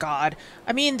about a god.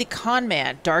 I mean the con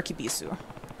man, Dark Ibisu.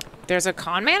 There's a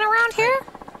con man around here?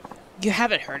 You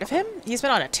haven't heard of him? He's been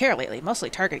on a tear lately,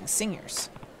 mostly targeting singers.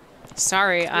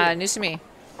 Sorry, news to me.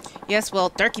 Yes, well,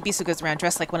 Dark Ibisu goes around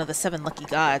dressed like one of the 7 lucky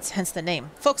gods, hence the name.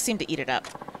 Folks seem to eat it up.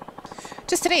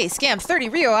 Just today, he scammed 30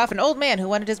 Ryo off an old man who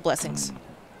wanted his blessings.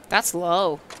 That's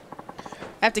low.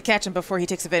 I have to catch him before he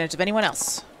takes advantage of anyone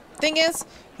else. Thing is,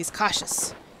 he's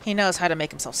cautious. He knows how to make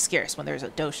himself scarce when there's a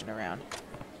Doshin around.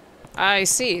 I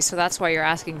see, so that's why you're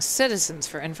asking citizens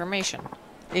for information.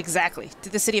 Exactly. Do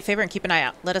the city a favor and keep an eye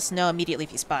out. Let us know immediately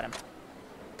if you spot him.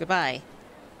 Goodbye.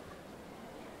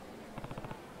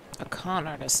 A con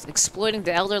artist, exploiting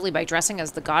the elderly by dressing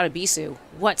as the god Ibisu.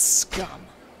 What scum.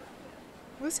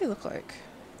 What does he look like?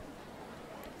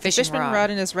 Fishing rod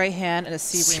in his right hand and a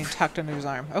sea ring tucked under his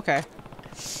arm. Okay.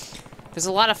 There's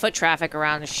a lot of foot traffic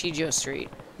around Shijo Street.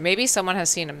 Maybe someone has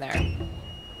seen him there.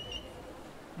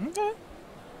 Okay.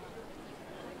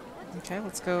 Okay,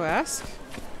 let's go ask.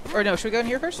 Or no, should we go in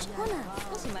here first?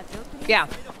 Yeah.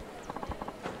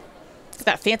 Look at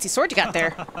that fancy sword you got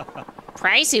there.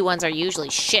 Pricey ones are usually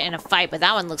shit in a fight, but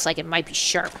that one looks like it might be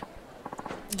sharp.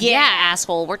 Yeah,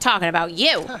 asshole, we're talking about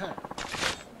you.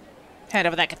 Hand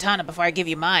over that katana before I give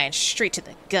you mine. Straight to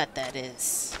the gut, that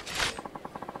is.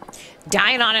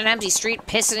 Dying on an empty street,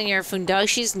 pissing in your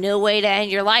fundoshi's no way to end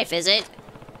your life, is it?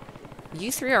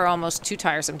 You three are almost too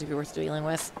tiresome to be worth dealing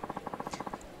with.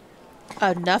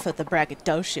 Enough of the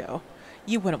braggadocio.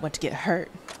 You wouldn't want to get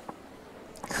hurt.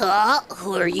 Huh?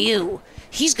 Who are you?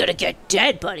 He's gonna get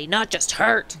dead, buddy, not just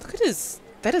hurt. Look at his...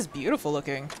 That is beautiful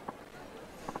looking.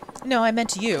 No, I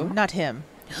meant you, not him.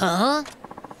 Huh?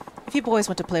 If you boys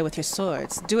want to play with your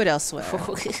swords, do it elsewhere.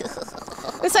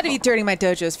 Let's not be dirtying my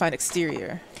dojo's fine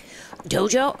exterior.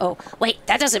 Dojo? Oh, wait,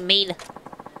 that doesn't mean...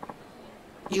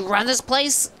 You run this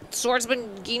place,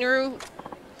 Swordsman Ginru?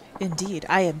 Indeed,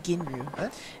 I am Ginru.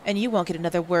 What? And you won't get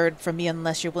another word from me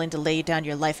unless you're willing to lay down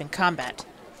your life in combat.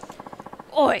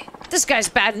 Oi, this guy's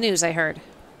bad news, I heard.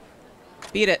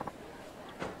 Beat it.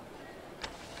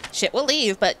 Shit, we'll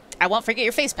leave, but I won't forget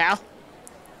your face, pal.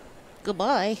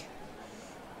 Goodbye.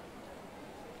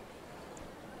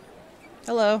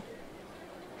 Hello.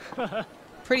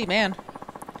 Pretty man.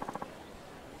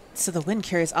 So the wind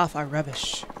carries off our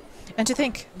rubbish. And to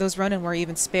think, those Ronin were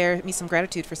even spare me some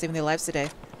gratitude for saving their lives today.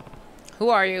 Who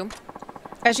are you?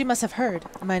 As you must have heard,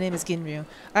 my name is Ginryu.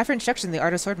 I offer instruction in the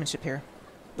art of swordsmanship here.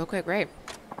 Okay, great.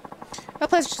 A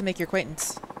pleasure to make your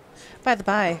acquaintance. By the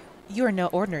by, you are no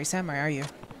ordinary samurai, are you?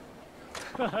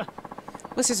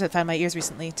 Whispers have found my ears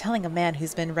recently, telling a man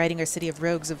who's been riding our city of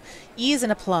rogues of ease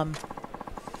and aplomb.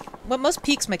 What most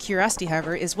piques my curiosity,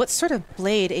 however, is what sort of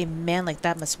blade a man like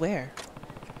that must wear.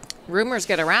 Rumors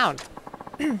get around.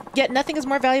 Yet nothing is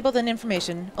more valuable than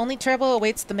information. Only trouble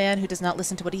awaits the man who does not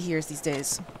listen to what he hears these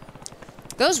days.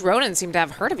 Those Ronin seem to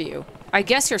have heard of you. I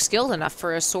guess you're skilled enough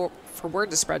for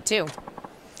word to spread, too.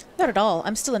 Not at all.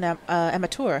 I'm still an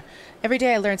amateur. Every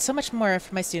day I learn so much more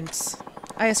from my students.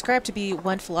 I ascribe to be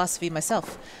one philosophy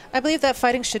myself. I believe that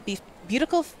fighting should be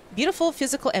beautiful,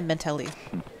 physical, and mentally.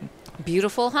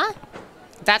 Beautiful, huh?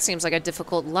 That seems like a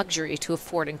difficult luxury to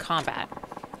afford in combat.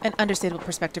 An understandable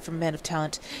perspective from a man of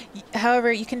talent.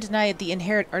 However, you can deny the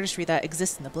inherent artistry that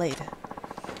exists in the blade.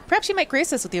 Perhaps you might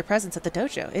grace us with your presence at the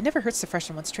dojo. It never hurts to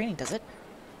freshen one's training, does it?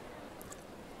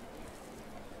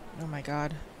 Oh my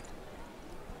god.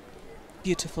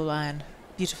 Beautiful line.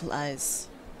 Beautiful eyes.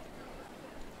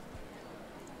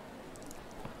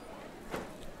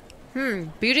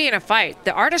 Beauty in a fight.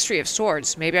 The artistry of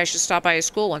swords. Maybe I should stop by his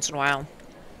school once in a while.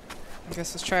 I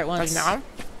guess let's try it once. Like now?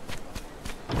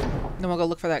 Then we'll go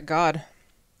look for that god.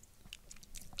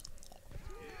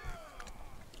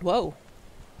 Whoa.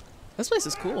 This place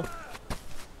is cool.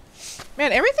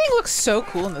 Man, everything looks so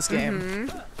cool in this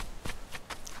game.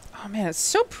 Oh man, it's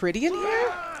so pretty in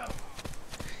here.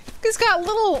 He's got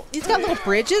little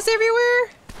bridges everywhere.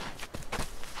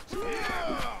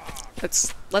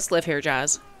 Let's live here,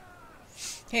 Jazz.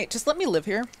 Hey, just let me live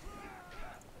here.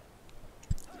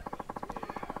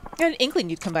 I had an inkling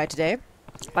you'd come by today.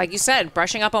 Like you said,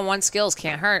 brushing up on one's skills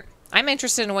can't hurt. I'm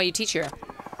interested in what you teach here.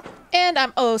 And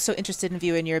I'm oh so interested in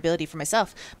viewing your ability for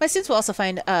myself. My students will also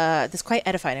find this quite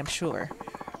edifying, I'm sure.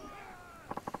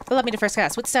 Allow me to first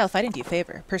ask, what style of fighting do you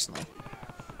favor, personally?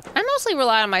 I mostly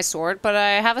rely on my sword, but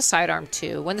I have a sidearm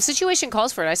too. When the situation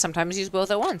calls for it, I sometimes use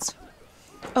both at once.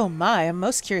 Oh my, I'm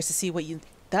most curious to see what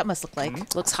that must look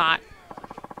like. Looks hot.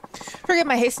 Forgive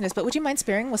my hastiness, but would you mind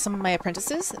sparing with some of my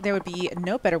apprentices? There would be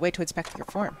no better way to inspect your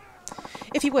form.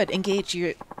 If you would, engage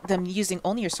them using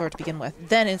only your sword to begin with.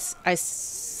 Then I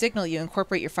signal you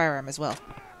incorporate your firearm as well.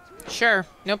 Sure,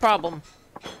 no problem.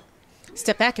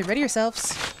 Step back and ready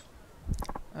yourselves.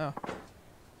 Oh.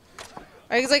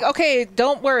 I was like, okay,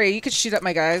 don't worry. You can shoot at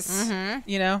my guys.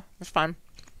 You know? It's fun.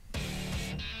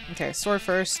 Okay, sword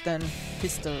first, then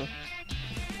pistol.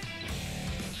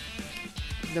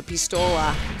 The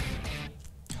pistola.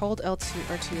 Hold L2,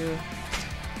 R2.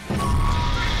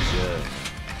 Yeah.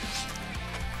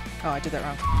 Oh, I did that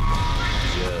wrong.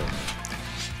 Yeah.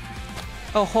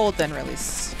 Oh, hold, then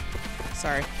release.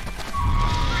 Sorry.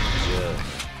 Yeah.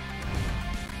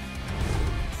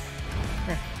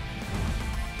 Here.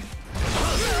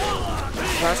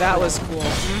 That was cool.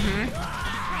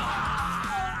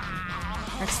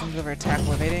 Next maneuver, attack,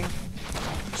 evading.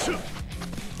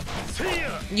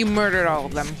 You murdered all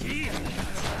of them.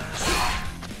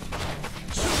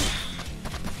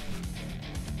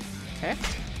 Okay.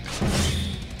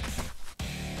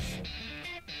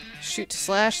 Shoot to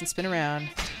slash and spin around.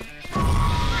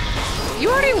 You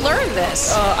already learned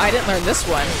this. I didn't learn this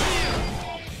one.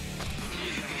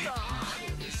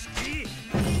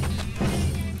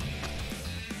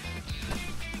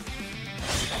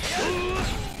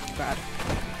 Bad.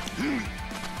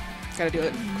 Gotta do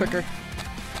it quicker.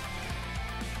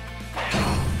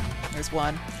 There's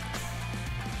one.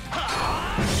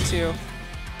 Two.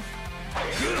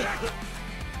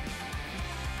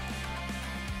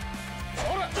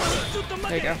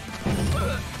 There you go.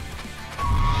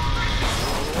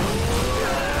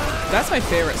 That's my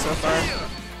favorite so far.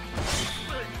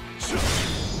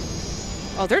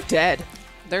 Oh, they're dead.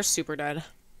 They're super dead.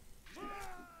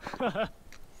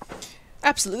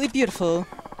 Absolutely beautiful.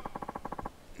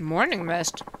 Morning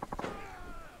mist.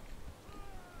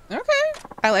 Okay.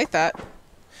 I like that.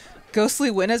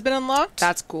 Ghostly Wind has been unlocked.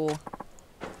 That's cool.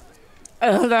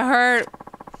 Oh, that hurt.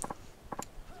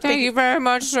 Thank you very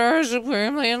much, sir.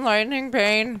 Supremely enlightening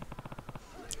pain.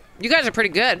 You guys are pretty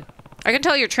good. I can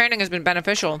tell your training has been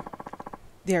beneficial.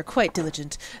 They are quite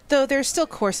diligent, though there are still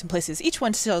course in places. Each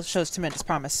one still shows tremendous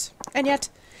promise. And yet,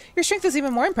 your strength is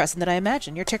even more impressive than I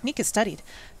imagined. Your technique is studied,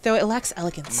 though it lacks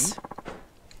elegance.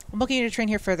 I'm looking you to train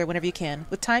here further whenever you can.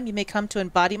 With time, you may come to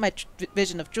embody my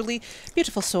vision of truly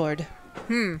beautiful sword.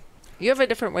 You have a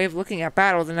different way of looking at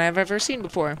battle than I've ever seen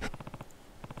before.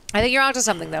 I think you're onto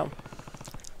something, though.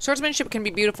 Swordsmanship can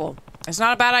be beautiful. It's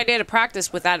not a bad idea to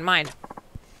practice with that in mind.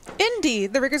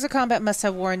 Indeed, the rigors of combat must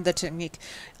have worn the technique,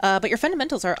 but your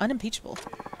fundamentals are unimpeachable.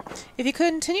 If you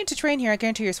continue to train here, I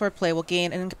guarantee your swordplay will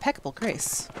gain an impeccable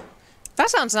grace. That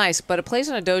sounds nice, but a place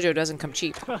in a dojo doesn't come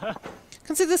cheap.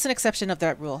 Consider this an exception of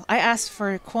that rule. I ask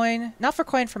for coin, not for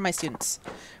coin from my students.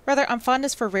 Rather, I'm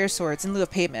fondness for rare swords in lieu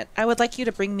of payment. I would like you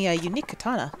to bring me a unique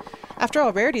katana. After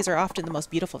all, rarities are often the most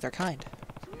beautiful of their kind.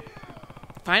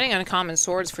 Finding uncommon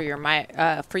swords for you might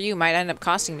end up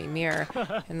costing me Mir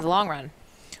in the long run.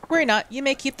 Worry not. You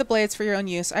may keep the blades for your own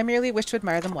use. I merely wish to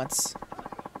admire them once.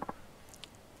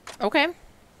 Okay.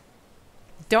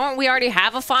 Don't we already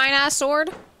have a fine-ass sword?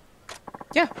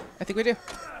 Yeah, I think we do.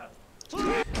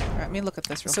 Alright, let me look at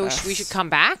this real fast. So we should come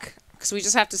back? Because we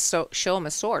just have to show him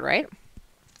a sword, right?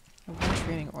 One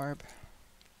training orb.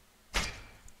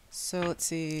 So let's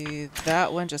see.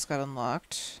 That one just got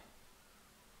unlocked.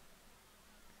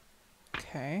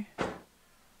 Okay.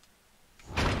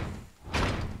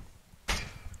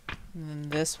 And then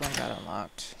this one got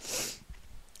unlocked.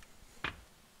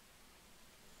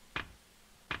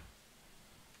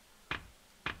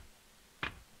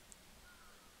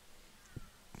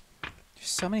 There's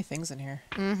so many things in here.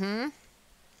 Mm-hmm.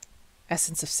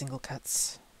 Essence of single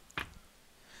cuts.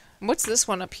 What's this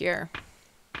one up here?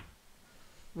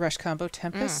 Rush combo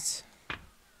Tempest.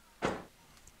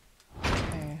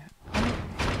 Okay.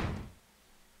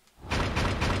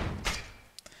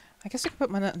 I guess I could put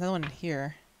another one in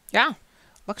here. Yeah.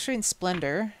 Luxury and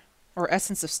Splendor. Or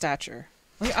Essence of Stature.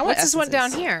 What's this one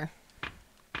down here?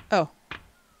 Oh.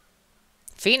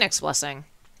 Phoenix Blessing.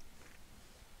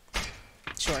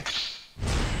 Sure.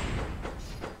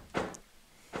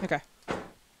 Okay.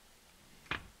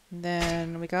 And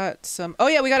then we got some... Oh,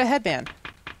 yeah, we got a headband.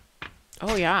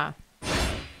 Oh, yeah.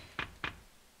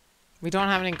 We don't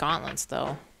have any gauntlets,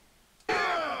 though.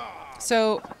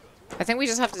 So... I think we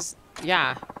just have to...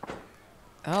 Yeah.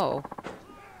 Oh.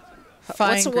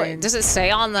 Fine grain. Does it say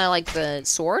on the, like, the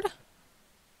sword?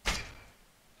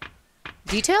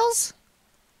 Details?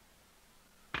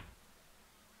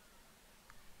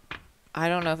 I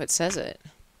don't know if it says it.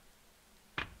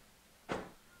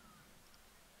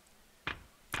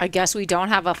 I guess we don't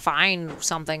have a fine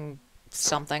something.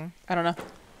 I don't know.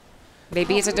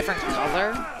 Maybe it's a different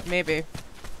color? Maybe.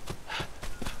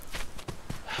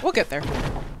 We'll get there.